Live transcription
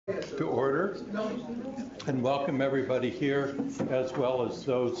To order, and welcome everybody here as well as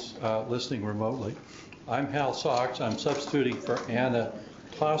those listening remotely. I'm Hal Sox. I'm substituting for Anna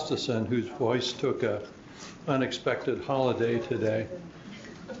Tostason, whose voice took a unexpected holiday today.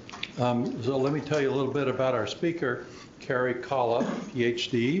 So let me tell you a little bit about our speaker, Carrie Colla,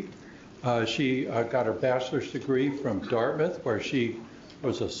 PhD. She got her bachelor's degree from Dartmouth, where she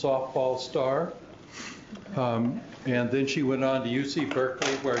was a softball star. And then she went on to UC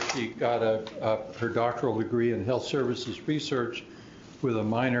Berkeley, where she got her doctoral degree in health services research with a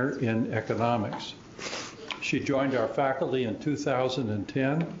minor in economics. She joined our faculty in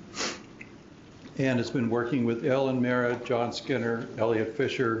 2010 and has been working with Ellen Merritt, John Skinner, Elliot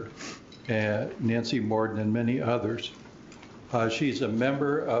Fisher, and Nancy Morden, and many others. She's a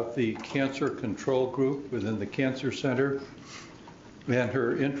member of the Cancer Control Group within the Cancer Center, and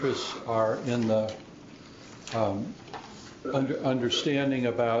her interests are in the understanding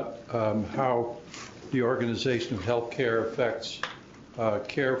about how the organization of healthcare affects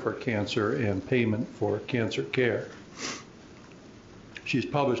care for cancer and payment for cancer care. She's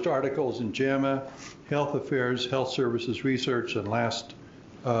published articles in JAMA, Health Affairs, Health Services Research, and last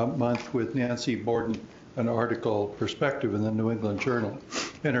month with Nancy Morden, an article, Perspective, in the New England Journal.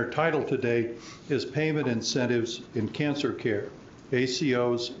 And her title today is Payment Incentives in Cancer Care,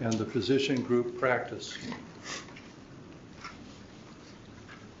 ACOs and the Physician Group Practice.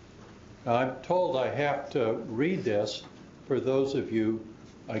 Now, I'm told I have to read this for those of you,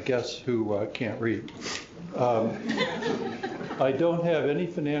 I guess, who can't read. I don't have any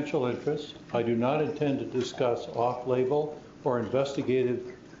financial interest. I do not intend to discuss off-label or investigational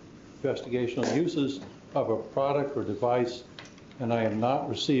uses of a product or device, and I am not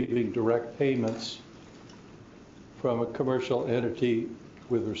receiving direct payments from a commercial entity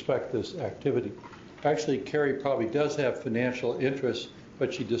with respect to this activity. Actually, Carrie probably does have financial interests,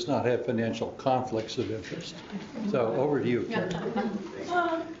 but she does not have financial conflicts of interest. So over to you, Carrie.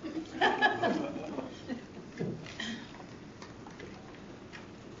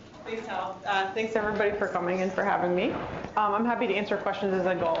 Thanks, Hal. Thanks, everybody, for coming and for having me. I'm happy to answer questions as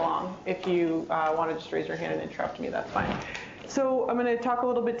I go along. If you want to just raise your hand and interrupt me, that's fine. So I'm going to talk a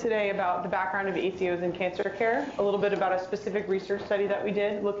little bit today about the background of ACOs in cancer care, a little bit about a specific research study that we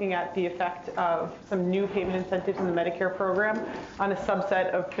did looking at the effect of some new payment incentives in the Medicare program on a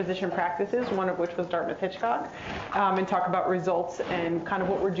subset of physician practices, one of which was Dartmouth-Hitchcock, and talk about results and kind of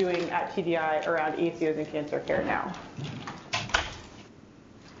what we're doing at TDI around ACOs in cancer care now.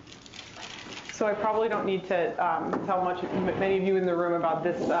 So I probably don't need to tell many of you in the room about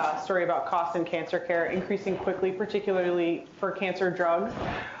this story about costs in cancer care increasing quickly, particularly for cancer drugs,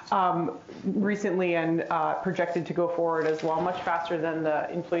 recently and projected to go forward as well, much faster than the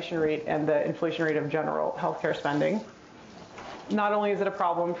inflation rate and the inflation rate of general healthcare spending. Not only is it a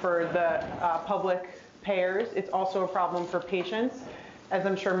problem for the public payers, it's also a problem for patients. As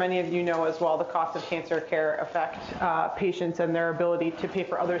I'm sure many of you know as well, the cost of cancer care affect patients and their ability to pay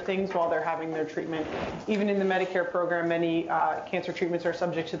for other things while they're having their treatment. Even in the Medicare program, many cancer treatments are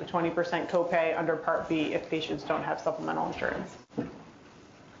subject to the 20% copay under Part B if patients don't have supplemental insurance.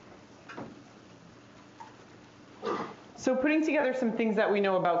 So putting together some things that we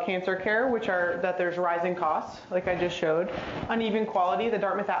know about cancer care, which are that there's rising costs, like I just showed, uneven quality. The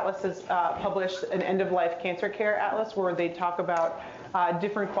Dartmouth Atlas has published an end-of-life cancer care atlas where they talk about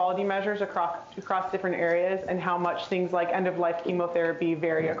different quality measures across different areas and how much things like end-of-life chemotherapy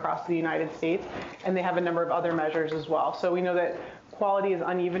vary across the United States. And they have a number of other measures as well. So we know that quality is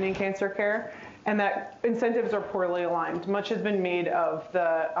uneven in cancer care and that incentives are poorly aligned. Much has been made of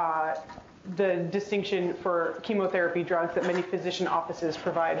the distinction for chemotherapy drugs, that many physician offices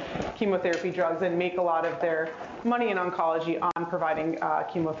provide chemotherapy drugs and make a lot of their money in oncology on providing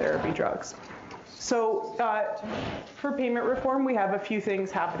chemotherapy drugs. So for payment reform, we have a few things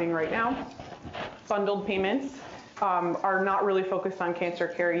happening right now. Bundled payments are not really focused on cancer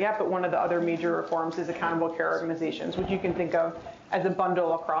care yet, but one of the other major reforms is accountable care organizations, which you can think of as a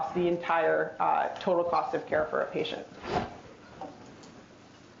bundle across the entire total cost of care for a patient.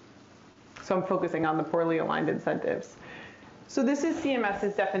 So I'm focusing on the poorly aligned incentives. So this is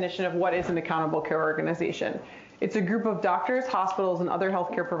CMS's definition of what is an accountable care organization. It's a group of doctors, hospitals, and other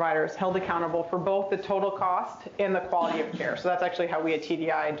healthcare providers held accountable for both the total cost and the quality of care. So that's actually how we at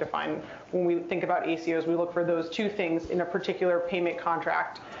TDI define, when we think about ACOs, we look for those two things in a particular payment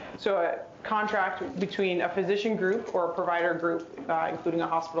contract. So a contract between a physician group or a provider group, including a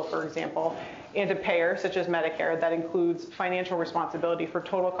hospital, for example, and a payer, such as Medicare, that includes financial responsibility for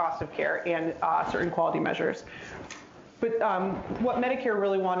total cost of care and certain quality measures. But what Medicare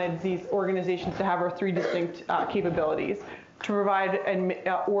really wanted these organizations to have are three distinct capabilities. to provide and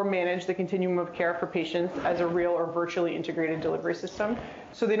or manage the continuum of care for patients as a real or virtually integrated delivery system.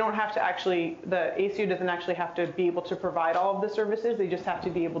 So they don't have to actually, the ACO doesn't actually have to be able to provide all of the services, they just have to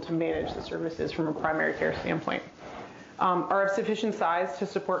be able to manage the services from a primary care standpoint. Are of sufficient size to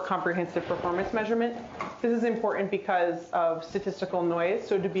support comprehensive performance measurement. This is important because of statistical noise.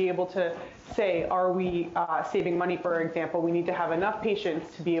 So to be able to say, are we saving money, for example, we need to have enough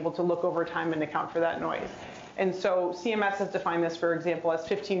patients to be able to look over time and account for that noise. And so CMS has defined this, for example, as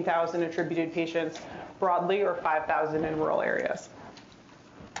 15,000 attributed patients broadly or 5,000 in rural areas.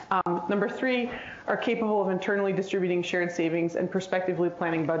 Number 3, are capable of internally distributing shared savings and prospectively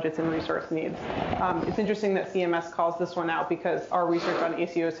planning budgets and resource needs. It's interesting that CMS calls this one out because our research on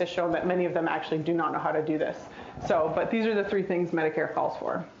ACOs has shown that many of them actually do not know how to do this. So, but these are the 3 things Medicare calls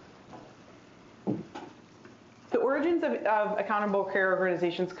for. The origins of accountable care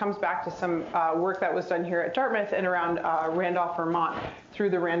organizations comes back to some work that was done here at Dartmouth and around Randolph, Vermont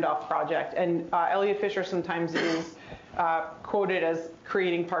through the Randolph Project. And Elliot Fisher sometimes is quoted as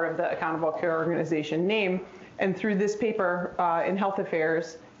creating part of the accountable care organization name. And through this paper in Health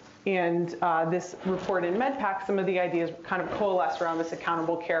Affairs and this report in MedPAC, some of the ideas kind of coalesce around this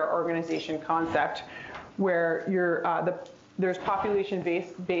accountable care organization concept where there's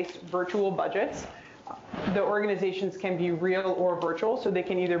population-based virtual budgets. The organizations can be real or virtual, so they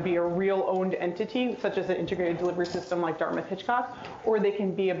can either be a real owned entity, such as an integrated delivery system like Dartmouth-Hitchcock, or they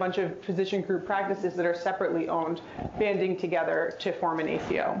can be a bunch of physician group practices that are separately owned, banding together to form an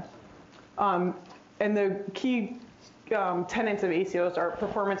ACO. And the key tenets of ACOs are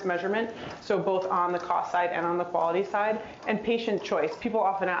performance measurement, so both on the cost side and on the quality side, and patient choice. People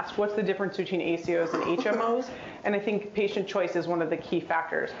often ask, what's the difference between ACOs and HMOs? And I think patient choice is one of the key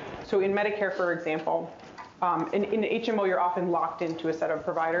factors. So in Medicare, for example, in HMO, you're often locked into a set of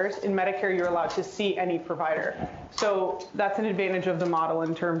providers. In Medicare, you're allowed to see any provider. So that's an advantage of the model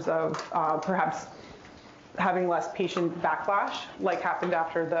in terms of perhaps having less patient backlash, like happened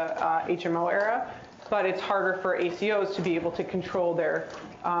after the HMO era. But it's harder for ACOs to be able to control their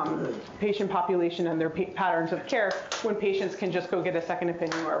patient population and their patterns of care when patients can just go get a second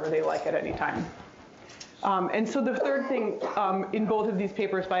opinion wherever they like at any time. And so the third thing in both of these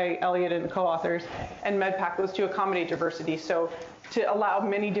papers by Elliot and co-authors and MedPAC was to accommodate diversity. So to allow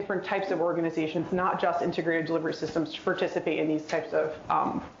many different types of organizations, not just integrated delivery systems, to participate in these types of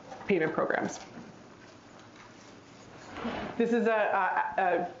payment programs. This is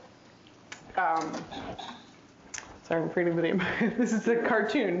sorry, I'm forgetting the name. This is a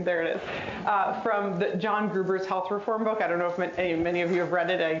cartoon, there it is, from John Gruber's Health Reform book. I don't know if many of you have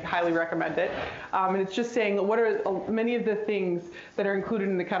read it. I highly recommend it. And it's just saying what are many of the things that are included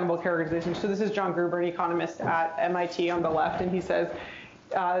in the accountable care organization. So this is John Gruber, an economist at MIT on the left, and he says,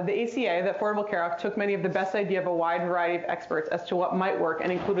 the ACA, the Affordable Care Act, took many of the best idea of a wide variety of experts as to what might work and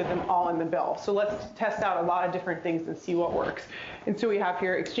included them all in the bill. So let's test out a lot of different things and see what works. And so we have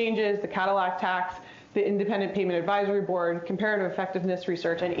here exchanges, the Cadillac tax, the Independent Payment Advisory Board, comparative effectiveness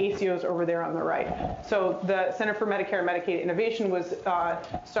research, and ACOs over there on the right. So the Center for Medicare and Medicaid Innovation was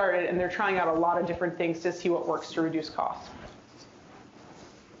started, and they're trying out a lot of different things to see what works to reduce costs.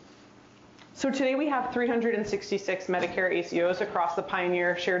 So today we have 366 Medicare ACOs across the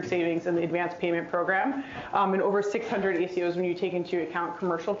Pioneer, Shared Savings, and the Advanced Payment Program, and over 600 ACOs when you take into account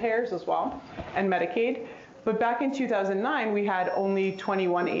commercial payers as well, and Medicaid. But back in 2009, we had only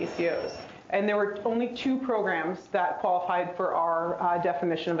 21 ACOs. And there were only 2 programs that qualified for our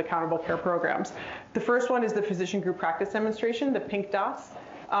definition of accountable care programs. The first one is the Physician Group Practice Demonstration, the pink dots.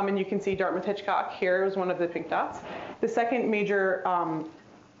 And you can see Dartmouth-Hitchcock here is one of the pink dots. The second major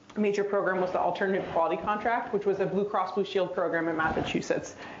program was the Alternative Quality Contract, which was a Blue Cross Blue Shield program in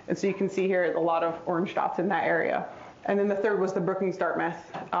Massachusetts. And so you can see here a lot of orange dots in that area. And then the third was the Brookings-Dartmouth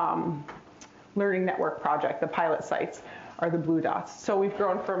Learning Network Project, the pilot sites are the blue dots. So we've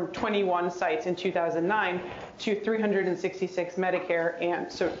grown from 21 sites in 2009 to 366 Medicare, and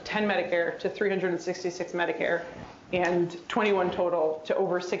so 10 Medicare to 366 Medicare, and 21 total to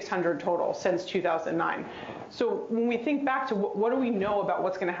over 600 total since 2009. So when we think back to what do we know about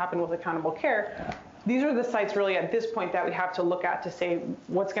what's going to happen with accountable care, these are the sites really at this point that we have to look at to say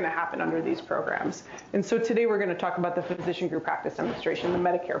what's going to happen under these programs. And so today we're going to talk about the Physician Group Practice Demonstration, the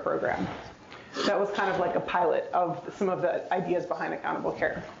Medicare program. That was kind of like a pilot of some of the ideas behind accountable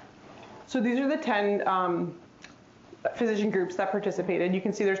care. So these are the 10 physician groups that participated. You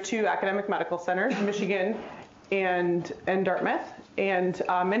can see there's 2 academic medical centers, Michigan and Dartmouth, and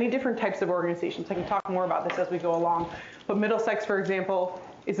many different types of organizations. I can talk more about this as we go along. But Middlesex, for example,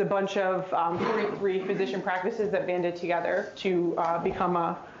 is a bunch of 43 physician practices that banded together to become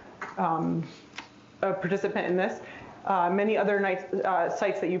a participant in this. many other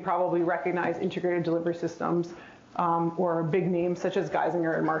sites that you probably recognize, integrated delivery systems, or big names such as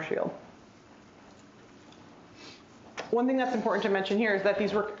Geisinger and Marshfield. One thing that's important to mention here is that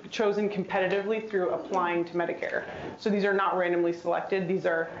these were chosen competitively through applying to Medicare. So these are not randomly selected. These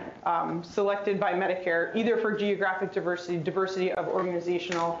are selected by Medicare either for geographic diversity, diversity of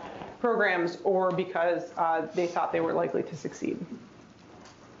organizational programs, or because they thought they were likely to succeed.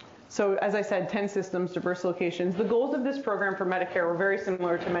 So as I said, 10 systems, diverse locations. The goals of this program for Medicare were very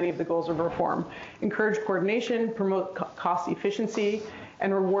similar to many of the goals of reform. Encourage coordination, promote cost efficiency,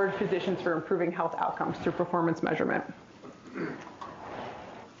 and reward physicians for improving health outcomes through performance measurement.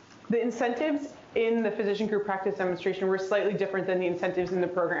 The incentives in the physician group practice demonstration were slightly different than the incentives in the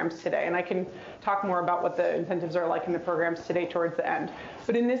programs today, and I can talk more about what the incentives are like in the programs today towards the end.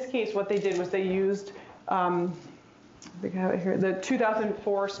 But in this case, what they did was they used I think I have it here, the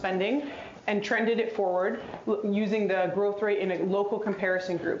 2004 spending and trended it forward using the growth rate in a local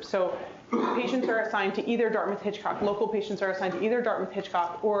comparison group. So patients are assigned to either Dartmouth-Hitchcock, local patients are assigned to either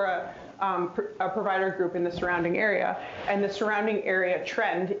Dartmouth-Hitchcock or a provider group in the surrounding area. And the surrounding area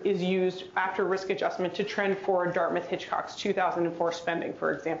trend is used after risk adjustment to trend forward Dartmouth-Hitchcock's 2004 spending,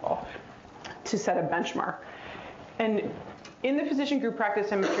 for example, to set a benchmark. And in the physician group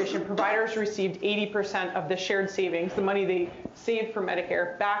practice demonstration, providers received 80% of the shared savings, the money they saved for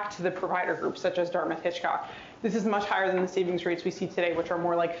Medicare, back to the provider group, such as Dartmouth-Hitchcock. This is much higher than the savings rates we see today, which are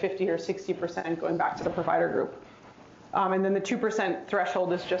more like 50 or 60% going back to the provider group. And then the 2%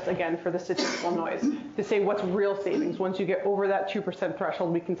 threshold is just, again, for the statistical noise, to say what's real savings. Once you get over that 2%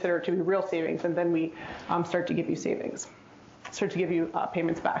 threshold, we consider it to be real savings, and then we start to give you savings, start to give you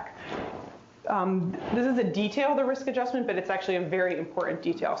payments back. This is a detail of the risk adjustment, but it's actually a very important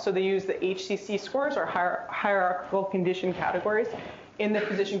detail. So they use the HCC scores, or hierarchical condition categories, in the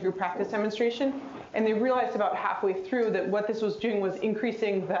physician group practice demonstration. And they realized about halfway through that what this was doing was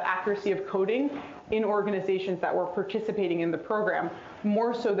increasing the accuracy of coding in organizations that were participating in the program,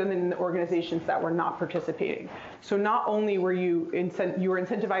 more so than in the organizations that were not participating. So not only were you were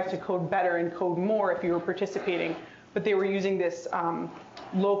incentivized to code better and code more if you were participating, but they were using this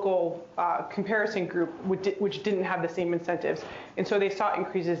local comparison group which didn't have the same incentives. And so they saw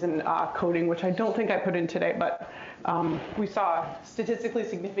increases in coding, which I don't think I put in today, but we saw statistically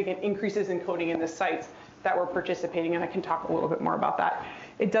significant increases in coding in the sites that were participating, and I can talk a little bit more about that.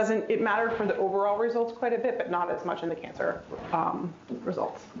 It mattered for the overall results quite a bit, but not as much in the cancer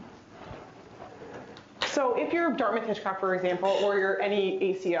results. So if you're Dartmouth-Hitchcock, for example, or you're any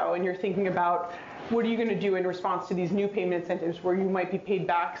ACO, and you're thinking about what are you going to do in response to these new payment incentives where you might be paid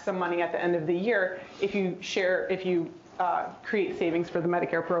back some money at the end of the year if you create savings for the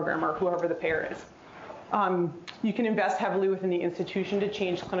Medicare program or whoever the payer is. You can invest heavily within the institution to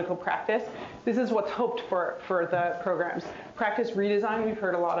change clinical practice. This is what's hoped for the programs. Practice redesign we've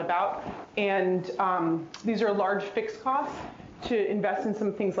heard a lot about, and these are large fixed costs to invest in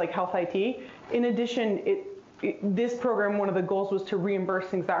some things like health IT. In addition, this program, one of the goals was to reimburse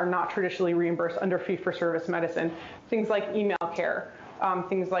things that are not traditionally reimbursed under fee-for-service medicine, things like email care,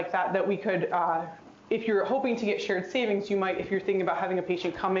 things like that we could, if you're hoping to get shared savings, you might, if you're thinking about having a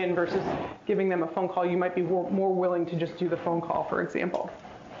patient come in versus giving them a phone call, you might be more willing to just do the phone call, for example.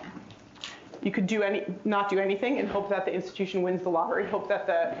 You could not do anything and hope that the institution wins the lottery, hope that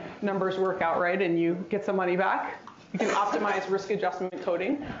the numbers work out right and you get some money back. You can optimize risk adjustment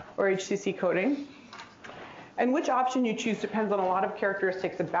coding or HCC coding. And which option you choose depends on a lot of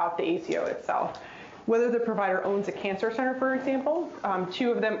characteristics about the ACO itself. Whether the provider owns a cancer center, for example.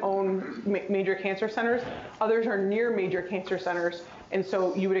 2 of them own major cancer centers. Others are near major cancer centers. And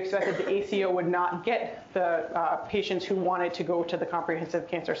so you would expect that the ACO would not get the patients who wanted to go to the Comprehensive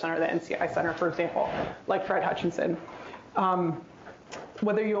Cancer Center, the NCI Center, for example, like Fred Hutchinson.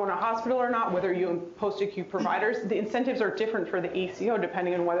 Whether you own a hospital or not, whether you own post-acute providers, the incentives are different for the ACO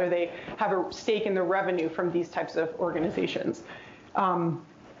depending on whether they have a stake in the revenue from these types of organizations.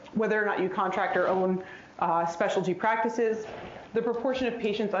 Whether or not you contract or own specialty practices, the proportion of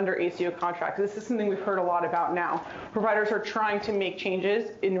patients under ACO contracts. This is something we've heard a lot about now. Providers are trying to make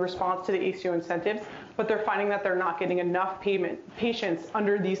changes in response to the ACO incentives, but they're finding that they're not getting enough patients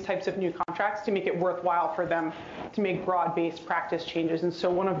under these types of new contracts to make it worthwhile for them to make broad-based practice changes. And so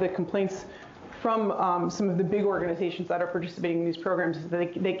one of the complaints from some of the big organizations that are participating in these programs is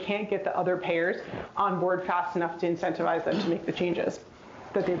that they can't get the other payers on board fast enough to incentivize them to make the changes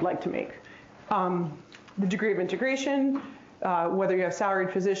that they'd like to make. The degree of integration, whether you have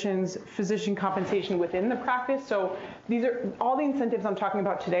salaried physicians, physician compensation within the practice. So these are all the incentives I'm talking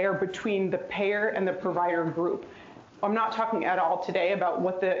about today are between the payer and the provider group. I'm not talking at all today about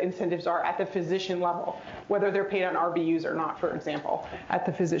what the incentives are at the physician level, whether they're paid on RVUs or not, for example, at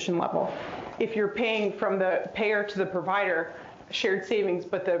the physician level. If you're paying from the payer to the provider, shared savings,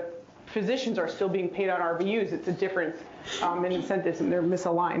 but the physicians are still being paid on RVUs, it's a difference in incentives, and they're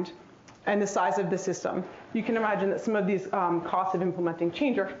misaligned. And the size of the system. You can imagine that some of these costs of implementing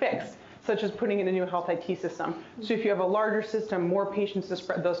change are fixed, such as putting in a new health IT system. So if you have a larger system, more patients to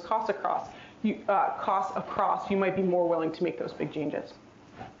spread those costs across, you might be more willing to make those big changes.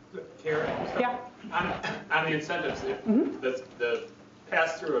 Carrie, so yeah. On the incentives, the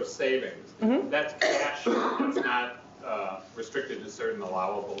pass-through of savings, that's cash, it's not restricted to certain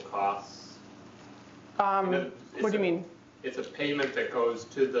allowable costs? What do you mean? It's a payment that goes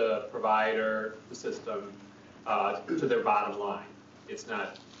to the provider, the system, to their bottom line. It's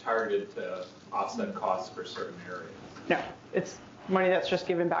not targeted to offset costs for certain areas. No, it's money that's just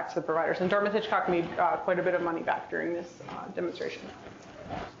given back to the providers. And Dartmouth-Hitchcock made quite a bit of money back during this demonstration.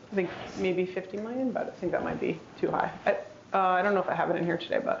 I think maybe 50 million, but I think that might be too high. I don't know if I have it in here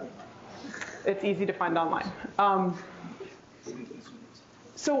today, but it's easy to find online.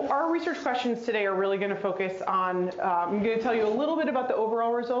 So our research questions today are really going to focus on, I'm going to tell you a little bit about the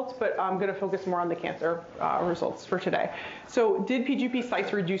overall results, but I'm going to focus more on the cancer results for today. So did PGP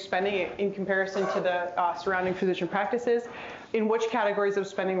sites reduce spending in comparison to the surrounding physician practices? In which categories of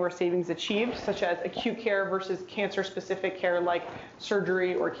spending were savings achieved, such as acute care versus cancer-specific care like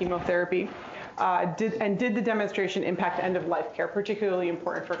surgery or chemotherapy? Did the demonstration impact end-of-life care, particularly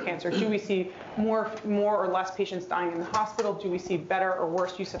important for cancer? Do we see more or less patients dying in the hospital? Do we see better or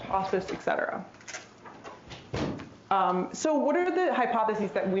worse use of hospice, et cetera? So what are the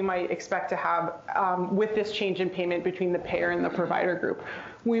hypotheses that we might expect to have with this change in payment between the payer and the provider group?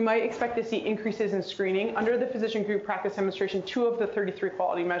 We might expect to see increases in screening. Under the physician group practice demonstration, 2 of the 33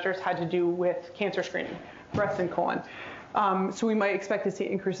 quality measures had to do with cancer screening, breast and colon. So we might expect to see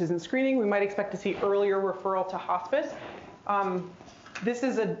increases in screening. We might expect to see earlier referral to hospice. This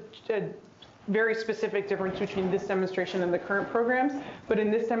is a very specific difference between this demonstration and the current programs. But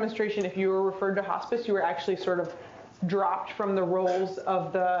in this demonstration, if you were referred to hospice, you were actually sort of dropped from the roles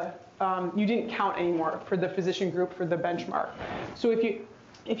of the, you didn't count anymore for the physician group for the benchmark. So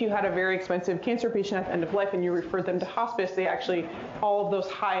if you had a very expensive cancer patient at the end of life and you referred them to hospice, they actually, all of those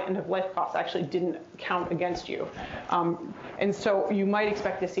high end of life costs actually didn't count against you. And so you might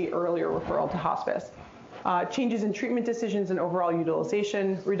expect to see earlier referral to hospice. Changes in treatment decisions and overall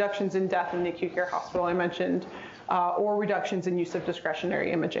utilization, reductions in death in the acute care hospital I mentioned, or reductions in use of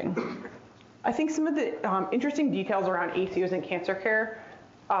discretionary imaging. I think some of the interesting details around ACOs and cancer care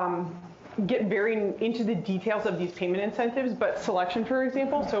get very into the details of these payment incentives, but selection, for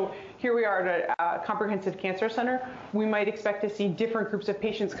example. So here we are at a comprehensive cancer center. We might expect to see different groups of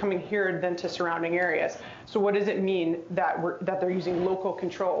patients coming here than to surrounding areas. So what does it mean that they're using local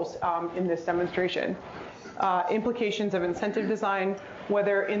controls in this demonstration? Implications of incentive design,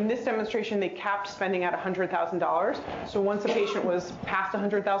 whether in this demonstration they capped spending at $100,000. So once a patient was past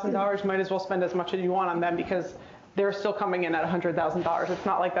 $100,000, might as well spend as much as you want on them because they're still coming in at $100,000. It's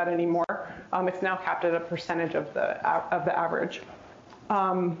not like that anymore. It's now capped at a percentage of the average.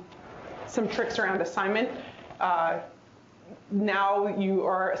 Some tricks around assignment. Now you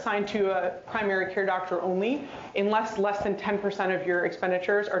are assigned to a primary care doctor only, unless less than 10% of your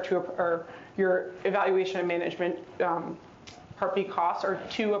expenditures are or your evaluation and management Part B costs are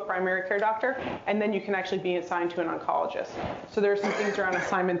to a primary care doctor, and then you can actually be assigned to an oncologist. So there are some things around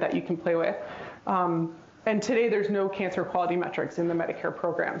assignment that you can play with. And today there's no cancer quality metrics in the Medicare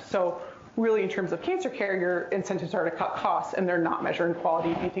program. So really in terms of cancer care, your incentives are to cut costs and they're not measuring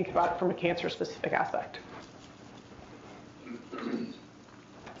quality if you think about it from a cancer specific aspect.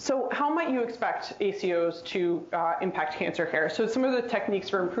 So how might you expect ACOs to impact cancer care? So some of the techniques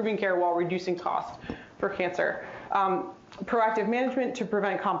for improving care while reducing costs for cancer. Proactive management to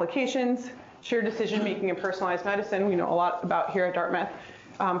prevent complications, shared decision making and personalized medicine, we know a lot about here at Dartmouth.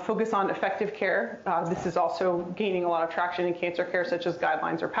 Focus on effective care. This is also gaining a lot of traction in cancer care, such as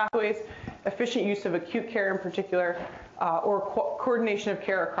guidelines or pathways. Efficient use of acute care in particular, or coordination of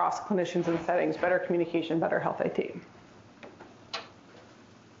care across clinicians and settings, better communication, better health IT.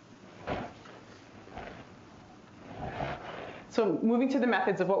 So moving to the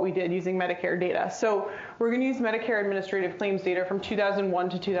methods of what we did using Medicare data. So we're going to use Medicare administrative claims data from 2001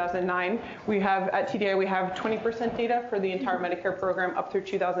 to 2009. We have, at TDI, we have 20% data for the entire Medicare program up through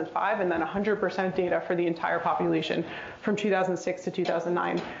 2005, and then 100% data for the entire population from 2006 to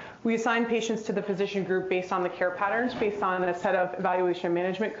 2009. We assign patients to the physician group based on the care patterns, based on a set of evaluation and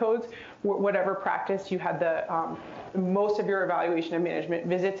management codes, whatever practice you had the most of your evaluation and management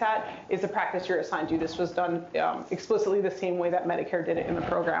visits at is the practice you're assigned to. This was done explicitly the same way that Medicare did it in the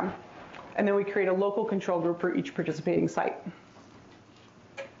program. And then we create a local control group for each participating site.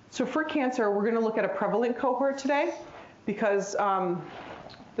 So for cancer, we're going to look at a prevalent cohort today because the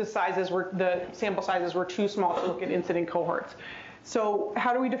sample sizes were too small to look at incident cohorts. So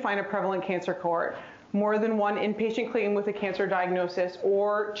how do we define a prevalent cancer cohort? More than one inpatient claim with a cancer diagnosis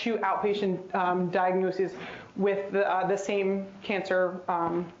or 2 outpatient diagnoses with the same cancer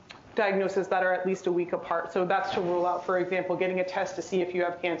diagnosis that are at least a week apart. So that's to rule out, for example, getting a test to see if you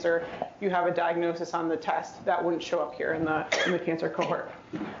have cancer, you have a diagnosis on the test. That wouldn't show up here in the cancer cohort.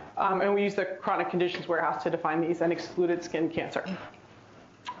 And we use the chronic conditions warehouse to define these and excluded skin cancer.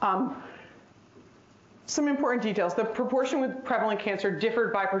 Some important details. The proportion with prevalent cancer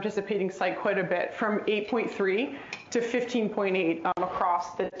differed by participating site quite a bit, from 8.3 to 15.8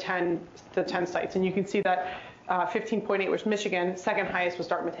 across the 10 sites. And you can see that 15.8 was Michigan, second highest was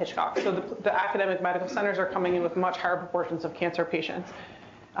Dartmouth-Hitchcock. So the academic medical centers are coming in with much higher proportions of cancer patients.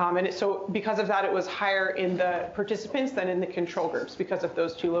 So because of that, it was higher in the participants than in the control groups because of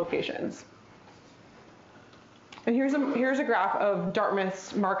those 2 locations. And here's a graph of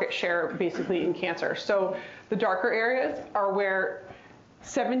Dartmouth's market share basically in cancer. So the darker areas are where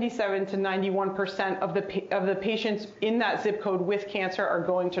 77 to 91% of the patients in that zip code with cancer are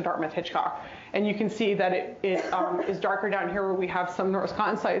going to Dartmouth-Hitchcock. And you can see that it is darker down here where we have some North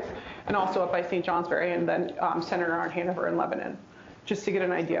Scotland sites and also up by St. Johnsbury and then centered around Hanover and Lebanon, just to get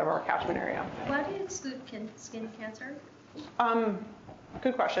an idea of our catchment area. Why do you exclude skin cancer?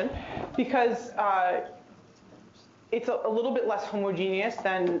 Good question. Because it's a little bit less homogeneous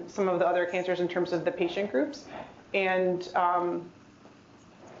than some of the other cancers in terms of the patient groups. And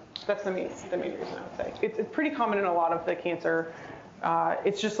that's the main reason I would say. It's pretty common in a lot of the cancer.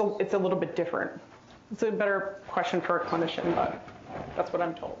 It's a little bit different. It's a better question for a clinician, but that's what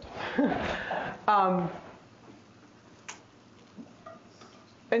I'm told.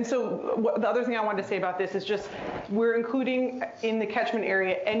 And so the other thing I wanted to say about this is just we're including in the catchment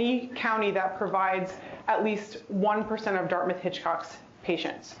area any county that provides at least 1% of Dartmouth-Hitchcock's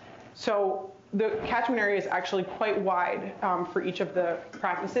patients. So the catchment area is actually quite wide for each of the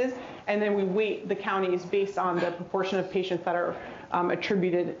practices, and then we weight the counties based on the proportion of patients that are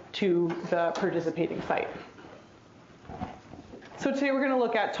attributed to the participating site. So today we're going to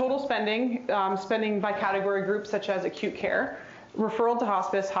look at total spending, spending by category groups such as acute care, referral to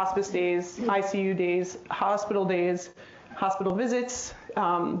hospice, hospice days, ICU days, hospital visits,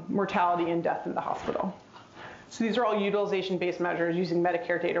 mortality and death in the hospital. So these are all utilization-based measures using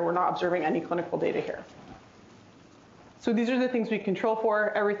Medicare data. We're not observing any clinical data here. So these are the things we control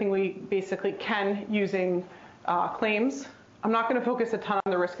for, everything we basically can using claims. I'm not going to focus a ton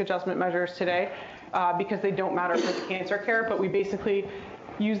on the risk adjustment measures today because they don't matter for the cancer care, but we basically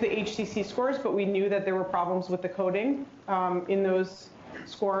use the HCC scores, but we knew that there were problems with the coding in those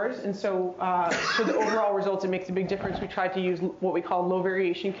scores. And so for the overall results, it makes a big difference. We tried to use what we call low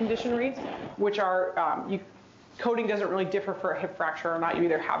variation condition rates, which are, coding doesn't really differ for a hip fracture or not. You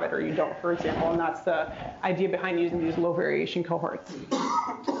either have it or you don't, for example, and that's the idea behind using these low variation cohorts.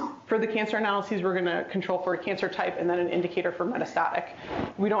 For the cancer analyses, we're going to control for cancer type and then an indicator for metastatic.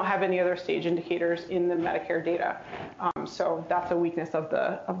 We don't have any other stage indicators in the Medicare data, so that's a weakness of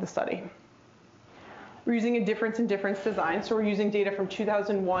the study. We're using a difference in difference design, so we're using data from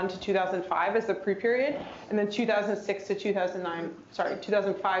 2001 to 2005 as the pre-period, and then 2005 to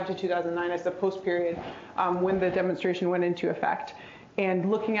 2009 as the post-period when the demonstration went into effect. And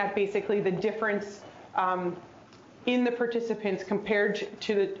looking at basically the difference in the participants compared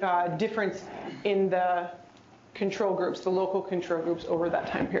to the difference in the control groups, the local control groups over that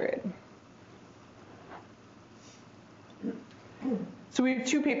time period. So we have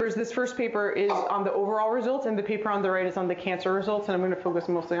 2 papers. This first paper is on the overall results, and the paper on the right is on the cancer results, and I'm going to focus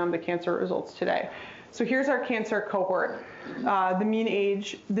mostly on the cancer results today. So here's our cancer cohort. The mean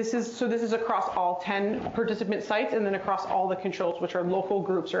age, this is across all 10 participant sites and then across all the controls, which are local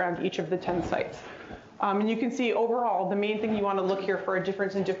groups around each of the 10 sites. And you can see overall, the main thing you want to look here for a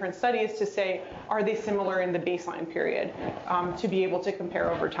difference in different studies to say, are they similar in the baseline period to be able to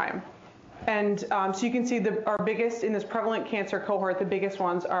compare over time. And so you can see our biggest, in this prevalent cancer cohort, the biggest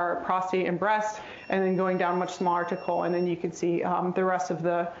ones are prostate and breast, and then going down much smaller to colon, and then you can see the rest of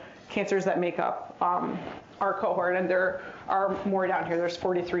the cancers that make up our cohort, and there are more down here. There's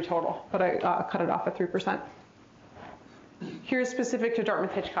 43 total, but I cut it off at 3%. Here's specific to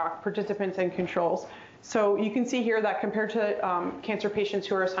Dartmouth-Hitchcock, participants and controls. So you can see here that compared to cancer patients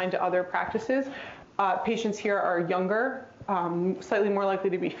who are assigned to other practices, patients here are younger, slightly more likely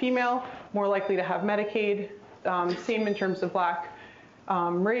to be female, more likely to have Medicaid, same in terms of Black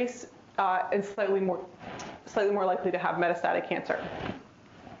race, and slightly more likely to have metastatic cancer.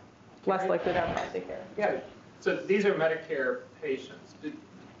 Less likely to have prostate care. Yeah. So these are Medicare patients.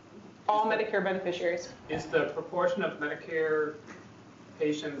 All Medicare beneficiaries. Is the proportion of Medicare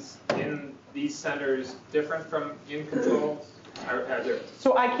patients in these centers different from in controls?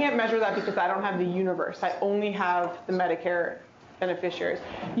 So I can't measure that because I don't have the universe. I only have the Medicare beneficiaries.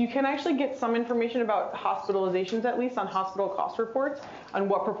 You can actually get some information about hospitalizations, at least on hospital cost reports, on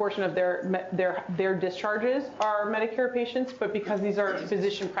what proportion of their discharges are Medicare patients, but because these are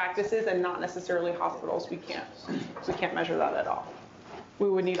physician practices and not necessarily hospitals, we can't measure that at all. We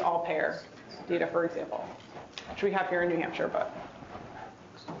would need all payer data, for example, which we have here in New Hampshire, but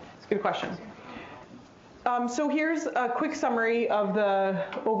it's a good question. So here's a quick summary of the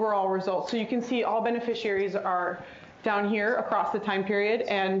overall results. So you can see all beneficiaries are down here across the time period,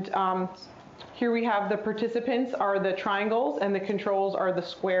 and here we have the participants are the triangles and the controls are the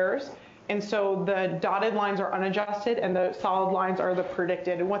squares. And so the dotted lines are unadjusted and the solid lines are the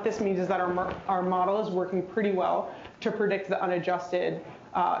predicted. And what this means is that our model is working pretty well to predict the unadjusted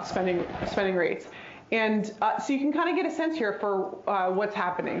spending rates. And so you can kind of get a sense here for what's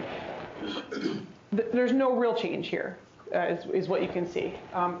happening. There's no real change here, is what you can see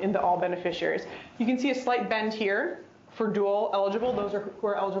in the all beneficiaries. You can see a slight bend here for dual eligible, those who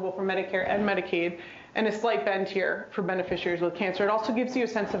are eligible for Medicare and Medicaid, and a slight bend here for beneficiaries with cancer. It also gives you a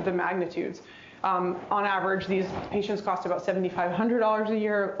sense of the magnitudes. On average, these patients cost about $7,500 a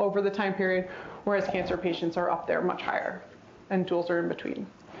year over the time period, whereas cancer patients are up there much higher, and duals are in between.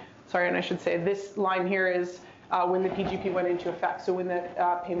 Sorry, and I should say this line here is when the PGP went into effect, so when the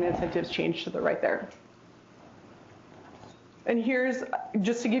payment incentives changed to the right there. And here's,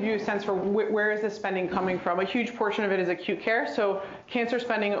 just to give you a sense for where is this spending coming from, a huge portion of it is acute care. So cancer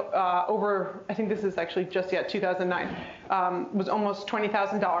spending over, I think this is actually just yet 2009, was almost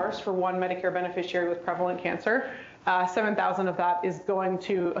 $20,000 for one Medicare beneficiary with prevalent cancer. 7,000 of that is going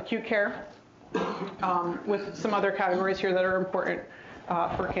to acute care, with some other categories here that are important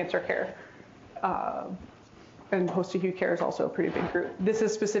for cancer care. And post-acute care is also a pretty big group. This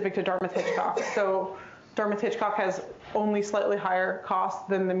is specific to Dartmouth-Hitchcock. So Dartmouth-Hitchcock has only slightly higher costs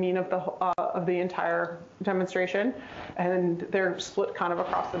than the mean of the entire demonstration, and they're split kind of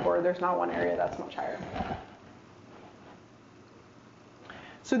across the board. There's not one area that's much higher.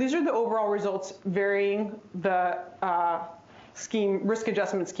 So these are the overall results varying the risk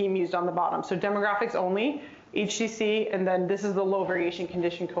adjustment scheme used on the bottom. So demographics only, HCC, and then this is the low variation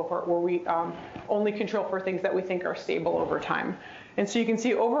condition cohort where we only control for things that we think are stable over time. And so you can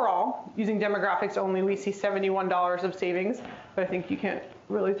see overall, using demographics only, we see $71 of savings, but I think you can't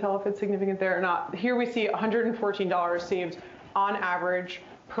really tell if it's significant there or not. Here we see $114 saved on average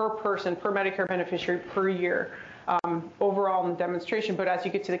per person, per Medicare beneficiary per year overall in the demonstration. But as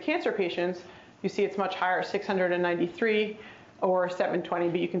you get to the cancer patients, you see it's much higher, 693 or 720,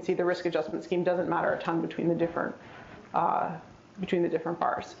 but you can see the risk adjustment scheme doesn't matter a ton between the different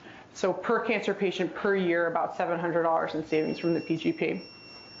bars. So per cancer patient per year, about $700 in savings from the PGP.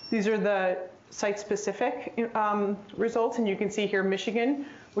 These are the site-specific results, and you can see here Michigan,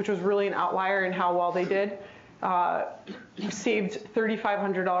 which was really an outlier in how well they did, saved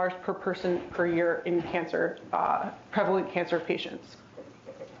 $3,500 per person per year in cancer, prevalent cancer patients.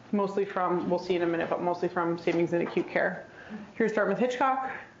 Mostly from, we'll see in a minute, but mostly from savings in acute care. Here's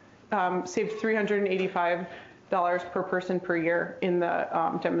Dartmouth-Hitchcock, saved $385 per person per year in the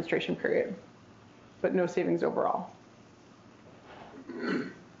demonstration period, but no savings overall.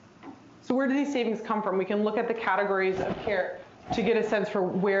 So where do these savings come from? We can look at the categories of care to get a sense for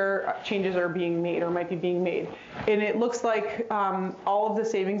where changes are being made or might be being made. And it looks like all of the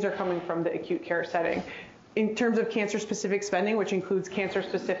savings are coming from the acute care setting. In terms of cancer-specific spending, which includes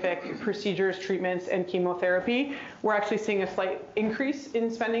cancer-specific procedures, treatments, and chemotherapy, we're actually seeing a slight increase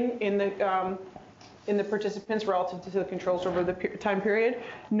in spending in the participants relative to the controls over the time period.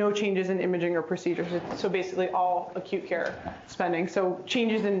 No changes in imaging or procedures. So basically all acute care spending. So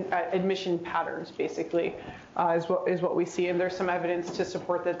changes in admission patterns, basically, is what we see. And there's some evidence to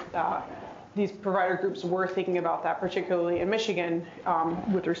support that these provider groups were thinking about that, particularly in Michigan,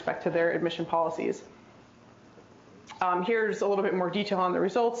 with respect to their admission policies. Here's a little bit more detail on the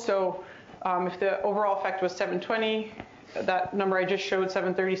results. So if the overall effect was 720, that number I just showed,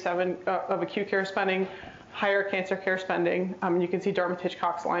 737 of acute care spending, higher cancer care spending. You can see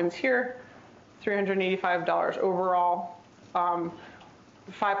Dartmouth-Hitchcock's lines here, $385 overall.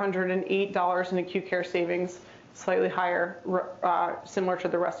 $508 in acute care savings, slightly higher, similar to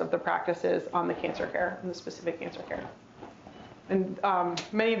the rest of the practices on the cancer care, on the specific cancer care. And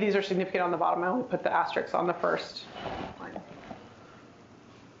many of these are significant on the bottom. I only put the asterisks on the first line.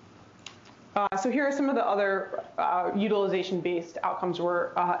 So here are some of the other utilization-based outcomes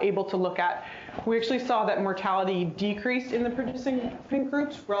we're able to look at. We actually saw that mortality decreased in the participant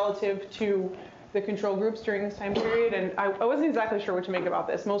groups relative to the control groups during this time period. And I wasn't exactly sure what to make about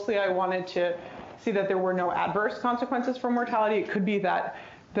this. Mostly I wanted to see that there were no adverse consequences for mortality. It could be that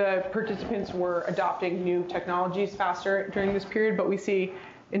the participants were adopting new technologies faster during this period, but we see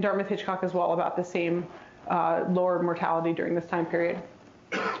in Dartmouth-Hitchcock as well about the same lower mortality during this time period.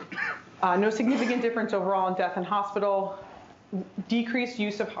 No significant difference overall in death in hospital. Decreased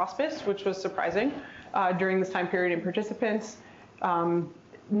use of hospice, which was surprising during this time period in participants.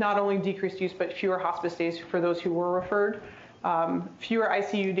 Not only decreased use, but fewer hospice days for those who were referred. Fewer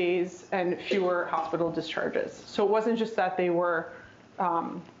ICU days and fewer hospital discharges. So it wasn't just that they were,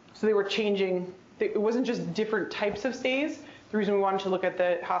 they were changing. It wasn't just different types of stays. The reason we wanted to look at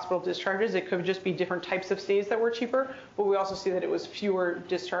the hospital discharges, it could just be different types of stays that were cheaper, but we also see that it was fewer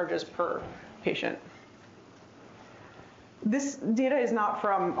discharges per patient. This data is not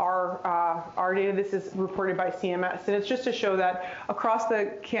from our data. This is reported by CMS, and it's just to show that across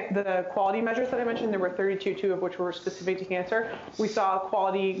the quality measures that I mentioned, there were 32, 2 of which were specific to cancer. We saw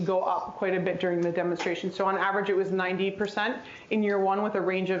quality go up quite a bit during the demonstration. So on average, it was 90% in year 1 with a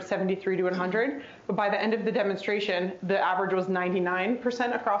range of 73 to 100. But by the end of the demonstration, the average was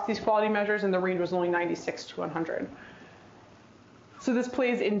 99% across these quality measures, and the range was only 96 to 100. So this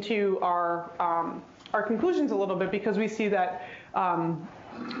plays into our conclusions a little bit, because we see that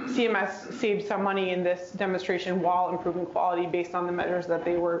CMS saved some money in this demonstration while improving quality based on the measures that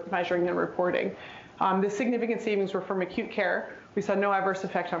they were measuring and reporting. The significant savings were from acute care. We saw no adverse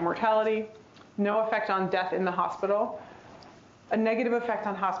effect on mortality, no effect on death in the hospital, a negative effect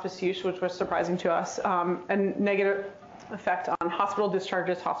on hospice use, which was surprising to us, and negative effect on hospital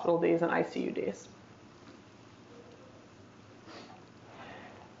discharges, hospital days, and ICU days.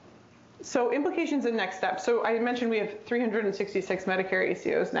 So implications and next steps. So I mentioned we have 366 Medicare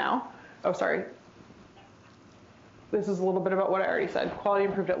ACOs now. Oh, sorry. This is a little bit about what I already said. Quality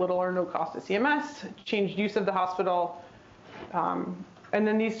improved at little or no cost to CMS, changed use of the hospital. And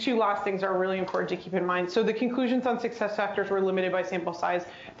then these 2 last things are really important to keep in mind. So the conclusions on success factors were limited by sample size.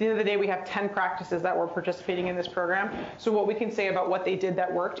 At the end of the day, we have 10 practices that were participating in this program. So what we can say about what they did that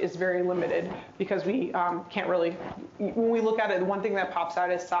worked is very limited, because we can't really, when we look at it, the one thing that pops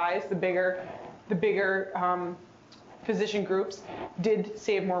out is size. The bigger physician groups did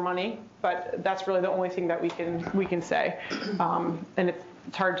save more money, but that's really the only thing that we can say. And it's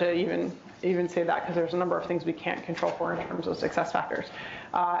hard to even say that, because there's a number of things we can't control for in terms of success factors.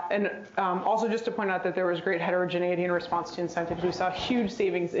 Also just to point out that there was great heterogeneity in response to incentives. We saw huge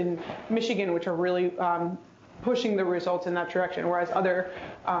savings in Michigan, which are really pushing the results in that direction, whereas other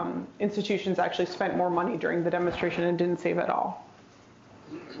institutions actually spent more money during the demonstration and didn't save at all.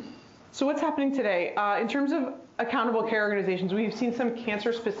 So what's happening today? In terms of accountable care organizations, we've seen some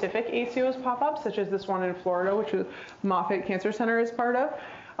cancer-specific ACOs pop up, such as this one in Florida, which Moffitt Cancer Center is part of.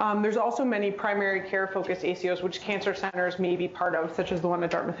 There's also many primary care-focused ACOs, which cancer centers may be part of, such as the one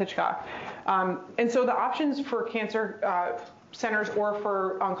at Dartmouth-Hitchcock. And so the options for cancer centers or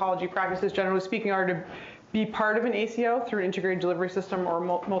for oncology practices, generally speaking, are to be part of an ACO through an integrated delivery system or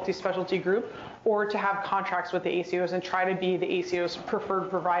multi-specialty group, or to have contracts with the ACOs and try to be the ACO's preferred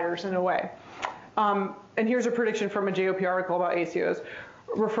providers in a way. And here's a prediction from a JOP article about ACOs.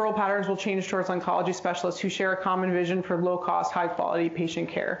 Referral patterns will change towards oncology specialists who share a common vision for low-cost, high-quality patient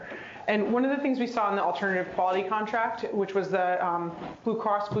care. And one of the things we saw in the alternative quality contract, which was the Blue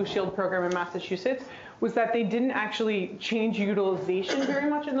Cross Blue Shield program in Massachusetts, was that they didn't actually change utilization very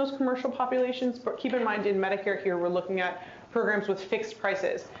much in those commercial populations. But keep in mind, in Medicare here, we're looking at programs with fixed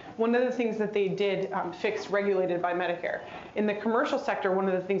prices. One of the things that they did, fixed, regulated by Medicare. In the commercial sector, one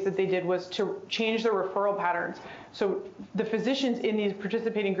of the things that they did was to change the referral patterns. So the physicians in these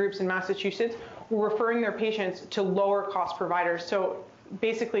participating groups in Massachusetts were referring their patients to lower cost providers. So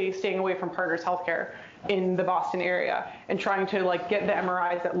basically staying away from Partners Healthcare in the Boston area and trying to get the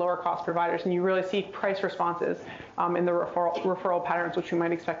MRIs at lower cost providers. And you really see price responses in the referral patterns, which you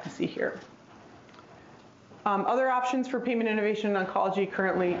might expect to see here. Other options for payment innovation in oncology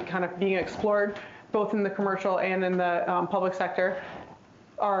currently kind of being explored, both in the commercial and in the public sector,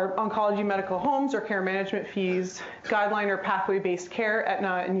 are oncology medical homes or care management fees, guideline or pathway-based care.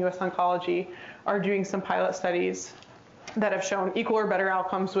 Aetna and US Oncology are doing some pilot studies that have shown equal or better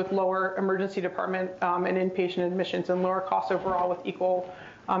outcomes with lower emergency department and inpatient admissions, and lower costs overall with equal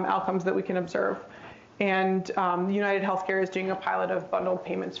outcomes that we can observe. And United Healthcare is doing a pilot of bundled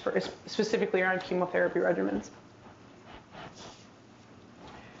payments for specifically around chemotherapy regimens.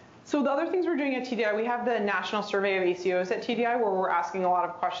 So the other things we're doing at TDI, we have the national survey of ACOs at TDI where we're asking a lot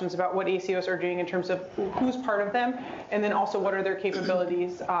of questions about what ACOs are doing in terms of who's part of them, and then also what are their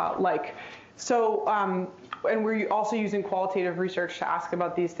capabilities like. So, and we're also using qualitative research to ask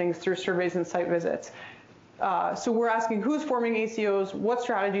about these things through surveys and site visits. So we're asking who's forming ACOs, what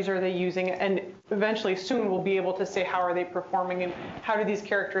strategies are they using, and eventually soon we'll be able to say how are they performing and how do these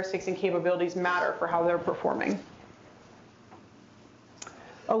characteristics and capabilities matter for how they're performing.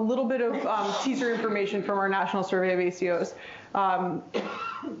 A little bit of teaser information from our national survey of ACOs.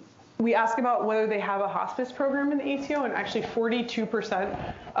 We ask about whether they have a hospice program in the ACO, and actually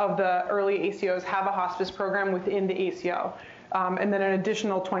 42% of the early ACOs have a hospice program within the ACO. And then an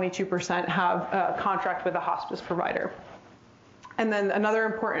additional 22% have a contract with a hospice provider. And then another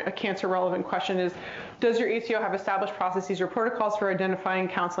important cancer relevant question is, does your ACO have established processes or protocols for identifying,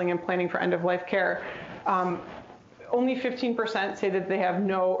 counseling, and planning for end-of-life care? Only 15% say that they have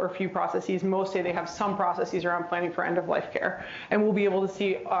no or few processes. Most say they have some processes around planning for end-of-life care. And we'll be able to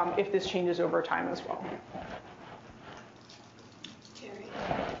see if this changes over time as well.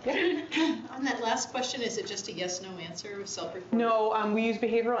 Carrie, on that last question, is it just a yes/no answer of self-reported? No, we use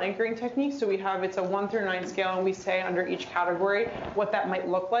behavioral anchoring techniques. So it's a 1 through 9 scale, and we say under each category what that might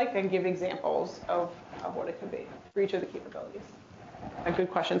look like and give examples of what it could be for each of the capabilities. A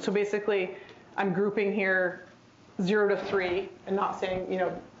good question. So basically, I'm grouping here 0 to 3 and not saying,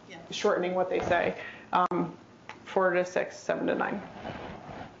 shortening what they say. 4 to 6, 7 to 9.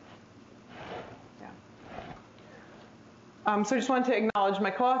 So I just wanted to acknowledge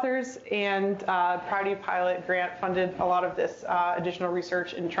my co-authors, and Proudy Pilot Grant funded a lot of this additional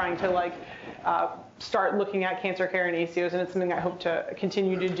research in trying to start looking at cancer care in ACOs, and it's something I hope to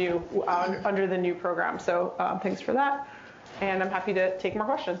continue to do under the new program. So thanks for that, and I'm happy to take more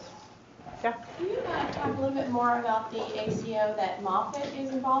questions. Yeah. Can you talk a little bit more about the ACO that Moffitt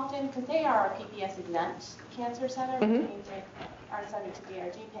is involved in? Because they are a PPS exempt cancer center, which means they are subject to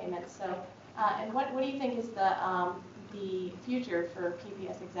DRG payments. So, and what do you think is the future for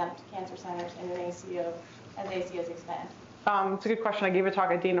PPS exempt cancer centers in an ACO as ACOs expand? It's a good question. I gave a talk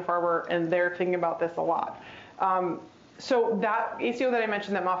at Dana-Farber, and they're thinking about this a lot. So that ACO that I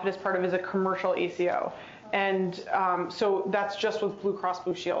mentioned that Moffitt is part of is a commercial ACO. And so that's just with Blue Cross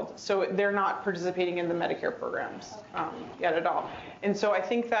Blue Shield. So they're not participating in the Medicare programs yet at all. And so I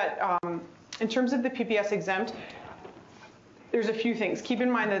think that in terms of the PPS exempt, there's a few things. Keep in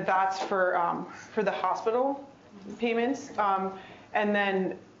mind that that's for the hospital payments. And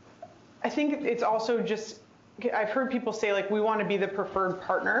then I think it's also just, I've heard people say, we want to be the preferred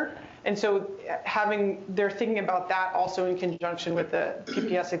partner. And so they're thinking about that also in conjunction with the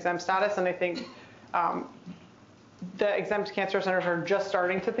PPS exempt status. And I think the exempt cancer centers are just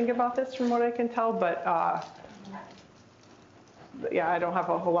starting to think about this from what I can tell, but yeah, I don't have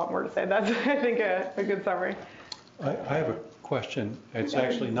a whole lot more to say. That's, I think, a good summary. I have a question. It's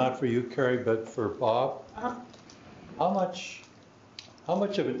actually not for you, Carrie, but for Bob. How much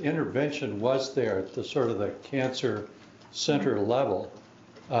of an intervention was there at the sort of the cancer center level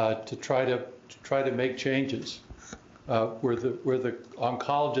to try to make changes? Were the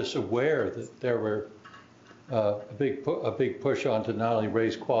oncologists aware that there were a big push on to not only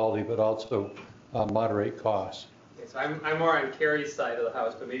raise quality but also moderate costs? So I'm more on Carrie's side of the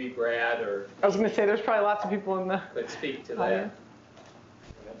house, but maybe Brad or I was going to say there's probably lots of people in the could speak to audience. that.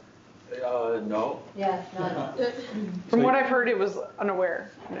 No. Yeah, none. From what I've heard, it was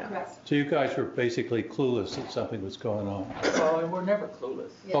unaware. Yeah. Correct. So you guys were basically clueless that something was going on. Well, and we're never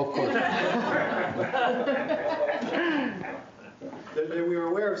clueless. Yeah. Oh, of course. We were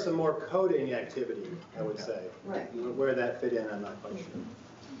aware of some more coding activity, I would say. Right. Where that fit in, I'm not quite sure.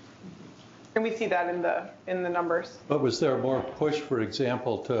 And we see that in the numbers. But was there more push, for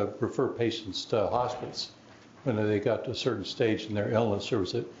example, to refer patients to hospice when they got to a certain stage in their illness, or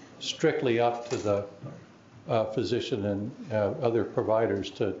was it strictly up to the physician and other providers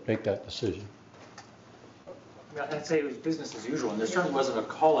to make that decision? I'd say it was business as usual, and there certainly wasn't a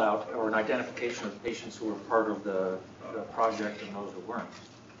call out or an identification of patients who were part of the project and those who weren't.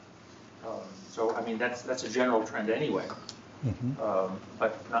 So, I mean, that's a general trend anyway,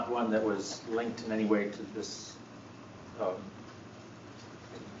 but not one that was linked in any way to this,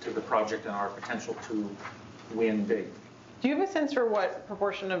 to the project and our potential to win big. Do you have a sense for what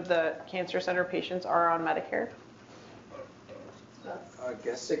proportion of the cancer center patients are on Medicare? I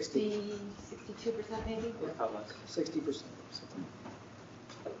guess 62% maybe? 60%.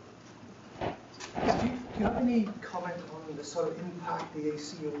 Can you have any comment on the sort of impact the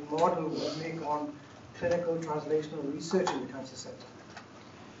ACO model will make on clinical translational research in the cancer sector?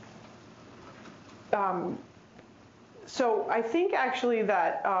 So I think actually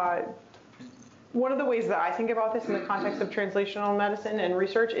that one of the ways that I think about this in the context of translational medicine and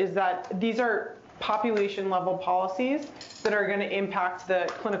research is that these are population level policies that are going to impact the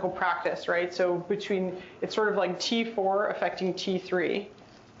clinical practice, right? So it's sort of like T4 affecting T3.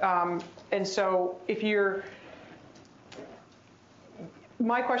 And so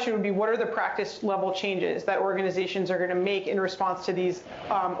my question would be, what are the practice level changes that organizations are going to make in response to these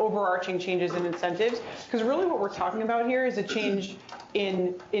overarching changes in incentives? Because really what we're talking about here is a change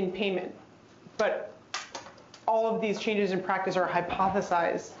in payment. But all of these changes in practice are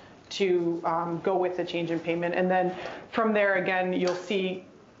hypothesized to go with the change in payment. And then from there, again, you'll see,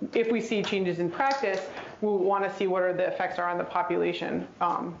 if we see changes in practice, we'll want to see what the effects are on the population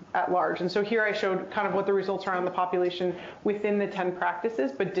at large. And so here I showed kind of what the results are on the population within the 10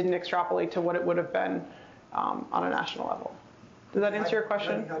 practices, but didn't extrapolate to what it would have been on a national level. Does that answer your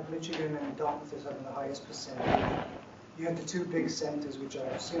question? You had Michigan and Dartmouth as having the highest percentage. You had the two big centers, which I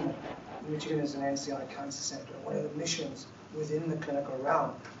assume Michigan is an NCI cancer center. One of the missions within the clinical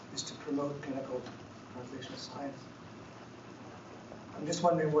realm is to promote clinical translational science. I'm just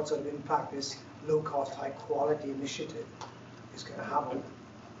wondering what sort of impact this low-cost, high-quality initiative is going to have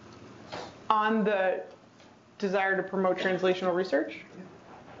on the desire to promote translational research? Yeah.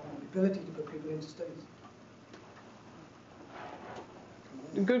 On the ability to put people into studies.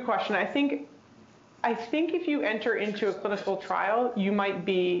 Good question. I think if you enter into a clinical trial, you might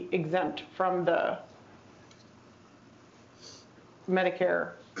be exempt from the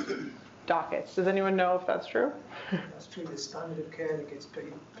Medicare dockets. Does anyone know if that's true? That's true. The standard of care that gets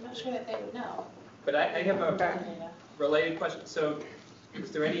paid. I'm not sure that they would know. But I have a related question. So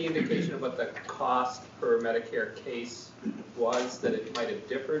is there any indication of what the cost per Medicare case was, that it might have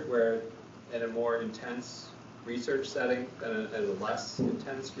differed, where in a more intense research setting than in a less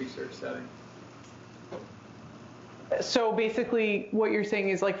intense research setting? So basically what you're saying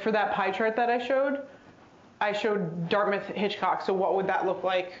is, like, for that pie chart that I showed Dartmouth Hitchcock. So what would that look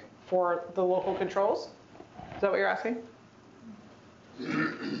like for the local controls? Is that what you're asking? Let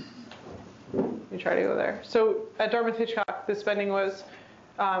me try to go there. So at Dartmouth Hitchcock, the spending was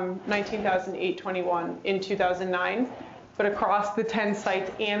 $19,821 in 2009, but across the 10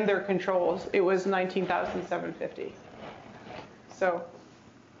 sites and their controls, it was $19,750. So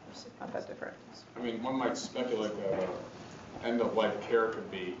it's not that different. I mean, one might speculate that end-of-life care could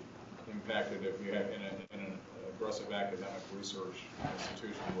be impacted if you have in an aggressive academic research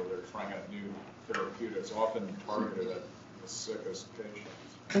institution where they're trying out new therapeutics, often targeted at the sickest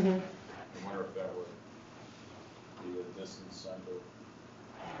patients. Mm-hmm. I wonder if that would be a disincentive.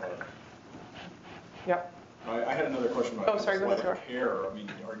 Yep. I had another question about ahead, care. I mean,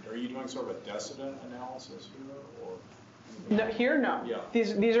 are you doing sort of a decedent analysis here, or? No, here, no. Yeah.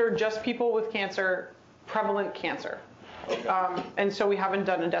 These are just people with cancer, prevalent cancer. Okay. And so we haven't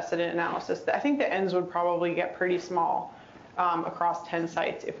done a decedent analysis. I think the ends would probably get pretty small across 10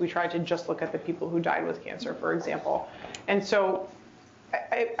 sites if we tried to just look at the people who died with cancer, for example. And so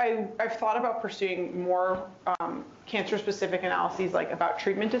I've thought about pursuing more cancer-specific analyses, like about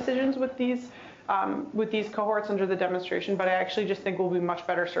treatment decisions with these cohorts under the demonstration, but I actually just think we'll be much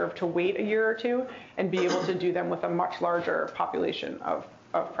better served to wait a year or two and be able to do them with a much larger population of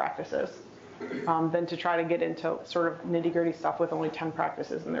practices than to try to get into sort of nitty-gritty stuff with only 10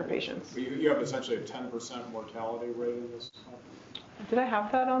 practices and their patients. You have essentially a 10% mortality rate in this country? Did I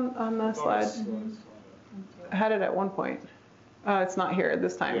have that on the slide? I had it at one point. It's not here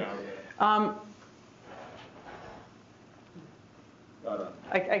this time. Yeah, okay.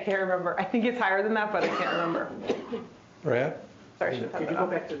 I can't remember. I think it's higher than that, but I can't remember. Brad? Sorry, Could you go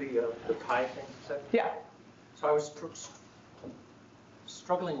back to the pie thing for a second? Yeah. So I was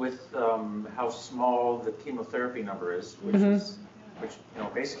struggling with how small the chemotherapy number is, which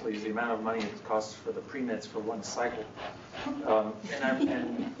basically is the amount of money it costs for the pre-meds for one cycle, and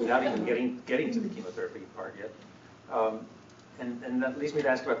without even getting to the chemotherapy part yet. And that leads me to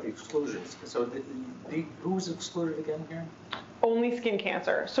ask about the exclusions. So who was excluded again here? Only skin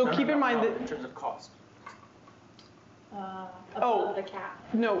cancer. So keep in mind that in terms of cost. Above the cap.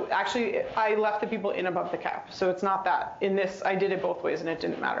 No, actually, I left the people in above the cap. So it's not that. In this, I did it both ways, and it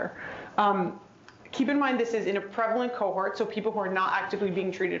didn't matter. Keep in mind this is in a prevalent cohort, so people who are not actively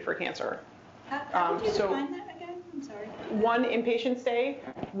being treated for cancer. How did you define that again? I'm sorry. One inpatient stay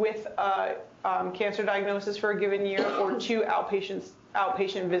with a cancer diagnosis for a given year, or 2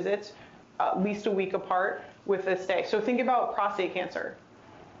 outpatient visits, at least a week apart with a stay. So think about prostate cancer.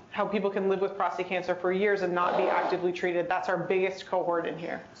 how people can live with prostate cancer for years and not be actively treated. That's our biggest cohort in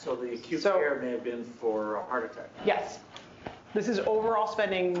here. So the acute care may have been for a heart attack. Yes. This is overall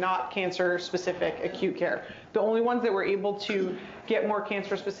spending, not cancer-specific acute care. The only ones that we're able to get more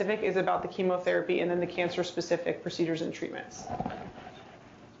cancer-specific is about the chemotherapy and then the cancer-specific procedures and treatments.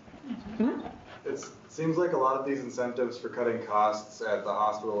 Mm-hmm. It seems like a lot of these incentives for cutting costs at the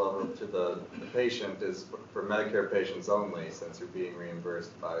hospital level to the patient is for Medicare patients only, since you're being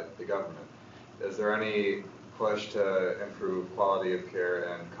reimbursed by the government. Is there any push to improve quality of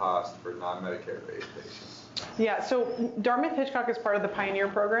care and cost for non-Medicare based patients? Yeah, so Dartmouth-Hitchcock is part of the Pioneer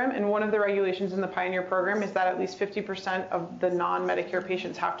program, and one of the regulations in the Pioneer program is that at least 50% of the non-Medicare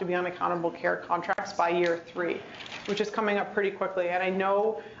patients have to be on accountable care contracts by year 3, which is coming up pretty quickly. And I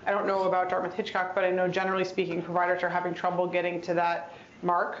don't know about Dartmouth-Hitchcock, but I know generally speaking, providers are having trouble getting to that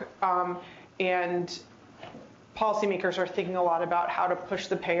mark. And policymakers are thinking a lot about how to push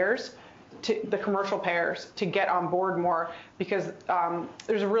the payers, the commercial payers, to get on board more, because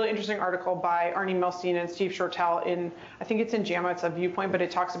there's a really interesting article by Arnie Milstein and Steve Shortell in, I think it's in JAMA, it's a Viewpoint, but it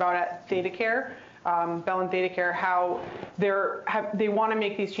talks about at ThedaCare, Bell and ThedaCare, how they want to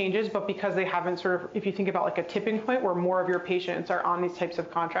make these changes, but because they haven't sort of, if you think about like a tipping point where more of your patients are on these types of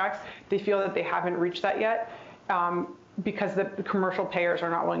contracts, they feel that they haven't reached that yet. Because the commercial payers are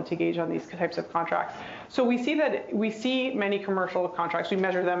not willing to engage on these types of contracts. So we see many commercial contracts. We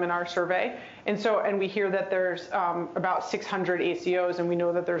measure them in our survey. And we hear that there's about 600 ACOs, and we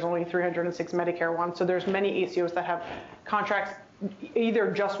know that there's only 306 Medicare ones. So there's many ACOs that have contracts either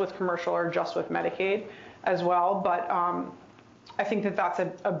just with commercial or just with Medicaid as well. But I think that that's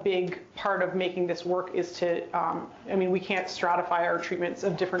a big part of making this work is to, we can't stratify our treatments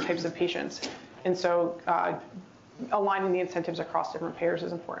of different types of patients. And so aligning the incentives across different payers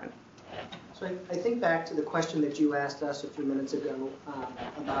is important. So I think back to the question that you asked us a few minutes ago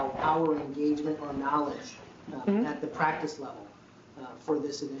about our engagement or knowledge at the practice level for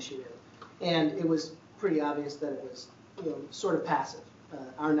this initiative. And it was pretty obvious that it was sort of passive.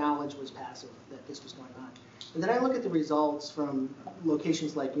 Our knowledge was passive that this was going on. And then I look at the results from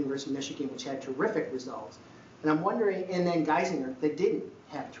locations like University of Michigan, which had terrific results. And I'm wondering, and then Geisinger, that didn't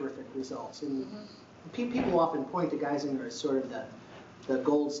have terrific results. And people often point to Geisinger as sort of the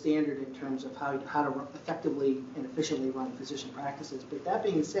gold standard in terms of how to effectively and efficiently run physician practices. But that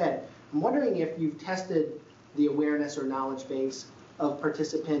being said, I'm wondering if you've tested the awareness or knowledge base of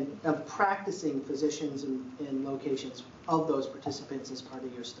practicing physicians in locations of those participants as part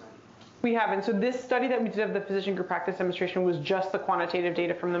of your study. We haven't. So this study that we did of the physician group practice demonstration was just the quantitative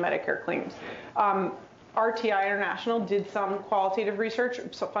data from the Medicare claims. RTI International did some qualitative research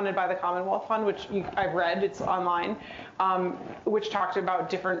funded by the Commonwealth Fund, which I've read, it's online, which talked about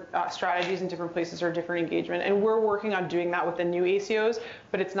different strategies in different places or different engagement. And we're working on doing that with the new ACOs,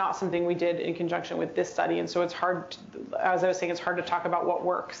 but it's not something we did in conjunction with this study. And so it's hard, as I was saying, it's hard to talk about what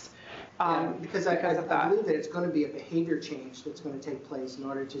works. Because I believe that it's going to be a behavior change that's going to take place in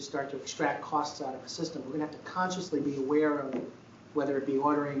order to start to extract costs out of the system. We're going to have to consciously be aware of whether it be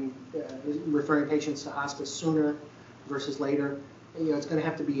referring patients to hospice sooner versus later. It's going to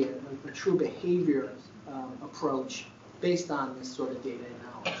have to be a true behavior approach based on this sort of data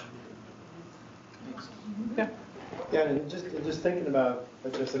and knowledge. Thanks. Yeah, and just thinking about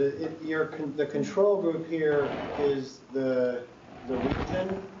this, the control group here is the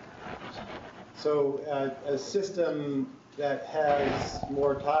region. So a system that has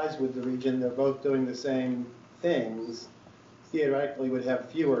more ties with the region, they're both doing the same things, theoretically would have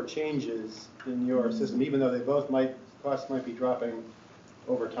fewer changes in your system, even though costs might be dropping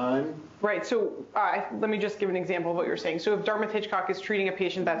over time. Right, so let me just give an example of what you're saying. So if Dartmouth-Hitchcock is treating a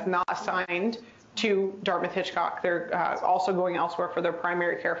patient that's not assigned to Dartmouth-Hitchcock, they're also going elsewhere for their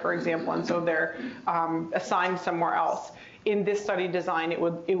primary care, for example, and so they're assigned somewhere else. In this study design, it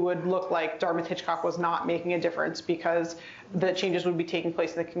would look like Dartmouth-Hitchcock was not making a difference because the changes would be taking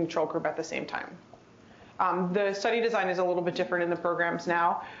place in the control group at the same time. The study design is a little bit different in the programs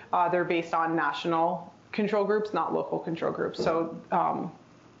now. They're based on national control groups, not local control groups. So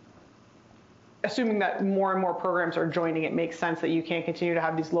assuming that more and more programs are joining, it makes sense that you can't continue to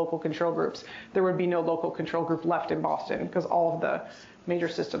have these local control groups. There would be no local control group left in Boston because all of the major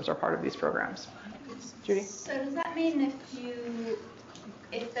systems are part of these programs. Judy? So does that mean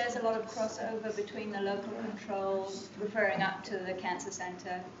if there's a lot of crossover between the local controls referring up to the cancer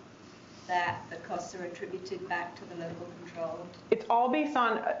center, that the costs are attributed back to the local control? It's all based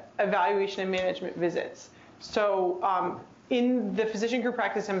on evaluation and management visits. So in the physician group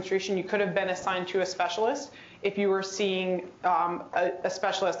practice demonstration, you could have been assigned to a specialist if you were seeing a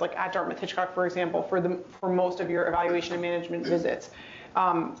specialist like at Dartmouth-Hitchcock, for example, for most of your evaluation and management visits.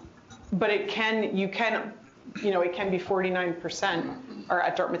 But it can be 49% are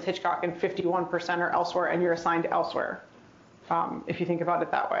at Dartmouth-Hitchcock and 51% are elsewhere, and you're assigned elsewhere, if you think about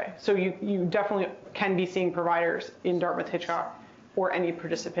it that way. So you definitely can be seeing providers in Dartmouth-Hitchcock or any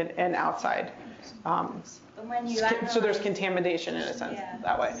participant and outside. When you So there's contamination in a sense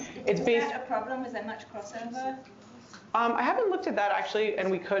that way. It's is based. that a problem? Is there much crossover? I haven't looked at that actually,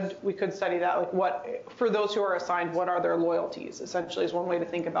 and we could study that. Like, what for those who are assigned, what are their loyalties? Essentially, is one way to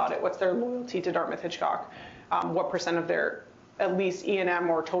think about it. What's their loyalty to Dartmouth-Hitchcock? What percent of their at least E&M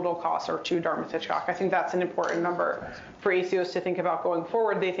or total costs are to Dartmouth-Hitchcock? I think that's an important number for ACOs to think about going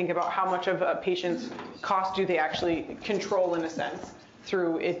forward. They think about how much of a patient's cost do they actually control in a sense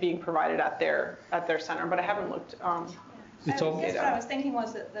through it being provided at their center. But I haven't looked. It's all- What I was thinking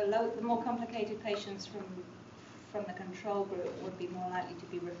was that the more complicated patients from the control group would be more likely to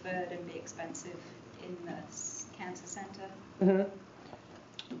be referred and be expensive in the cancer center. Mm-hmm.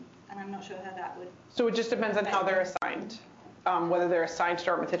 And I'm not sure how that would. So it just depends on how they're assigned, whether they're assigned to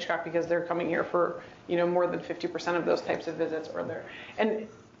Dartmouth-Hitchcock because they're coming here for more than 50% of those types of visits, or they're. And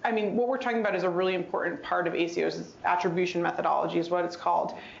I mean, what we're talking about is a really important part of ACOs. Is attribution methodology is what it's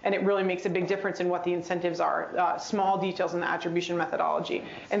called, and it really makes a big difference in what the incentives are. Small details in the attribution methodology.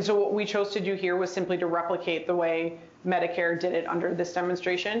 And so what we chose to do here was simply to replicate the way Medicare did it under this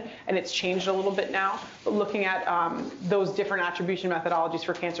demonstration, and it's changed a little bit now. But looking at those different attribution methodologies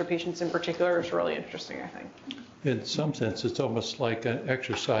for cancer patients in particular is really interesting, I think. In some sense, it's almost like an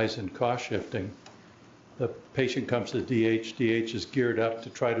exercise in cost shifting. The patient comes to DH is geared up to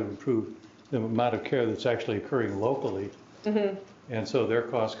try to improve the amount of care that's actually occurring locally. Mm-hmm. And so their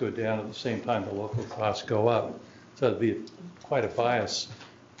costs go down at the same time the local costs go up. So it'd be quite a bias.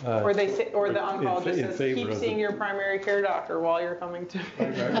 Or the oncologist in says, favor keep of seeing your primary care doctor while you're coming to.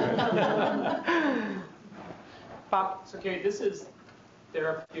 Right. Bob? So Carrie, this is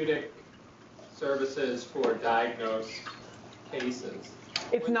therapeutic services for diagnosed cases.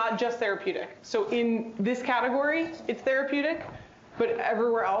 It's not just therapeutic. So in this category, it's therapeutic, but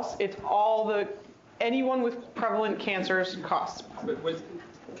everywhere else, it's anyone with prevalent cancers costs. But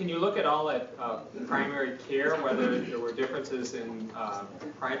can you look at all at primary care, whether there were differences in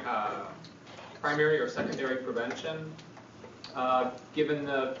primary or secondary prevention, given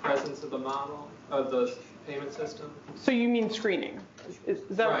the presence of the model, of the payment system? So you mean screening? Is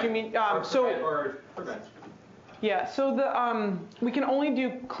that what you mean? Or prevention. Yeah, so we can only do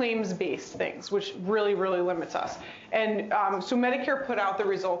claims-based things, which really, really limits us. And so Medicare put out the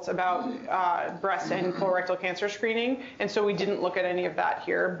results about breast and colorectal cancer screening, and so we didn't look at any of that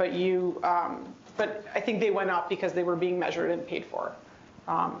here. But but I think they went up because they were being measured and paid for.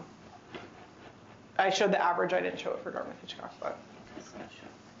 I showed the average. I didn't show it for Dartmouth-Hitchcock, but.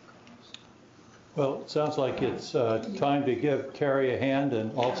 Well, it sounds like it's time to give Carrie a hand,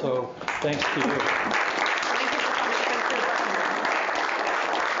 and also thanks to you.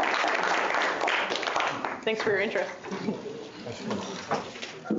 Thanks for your interest.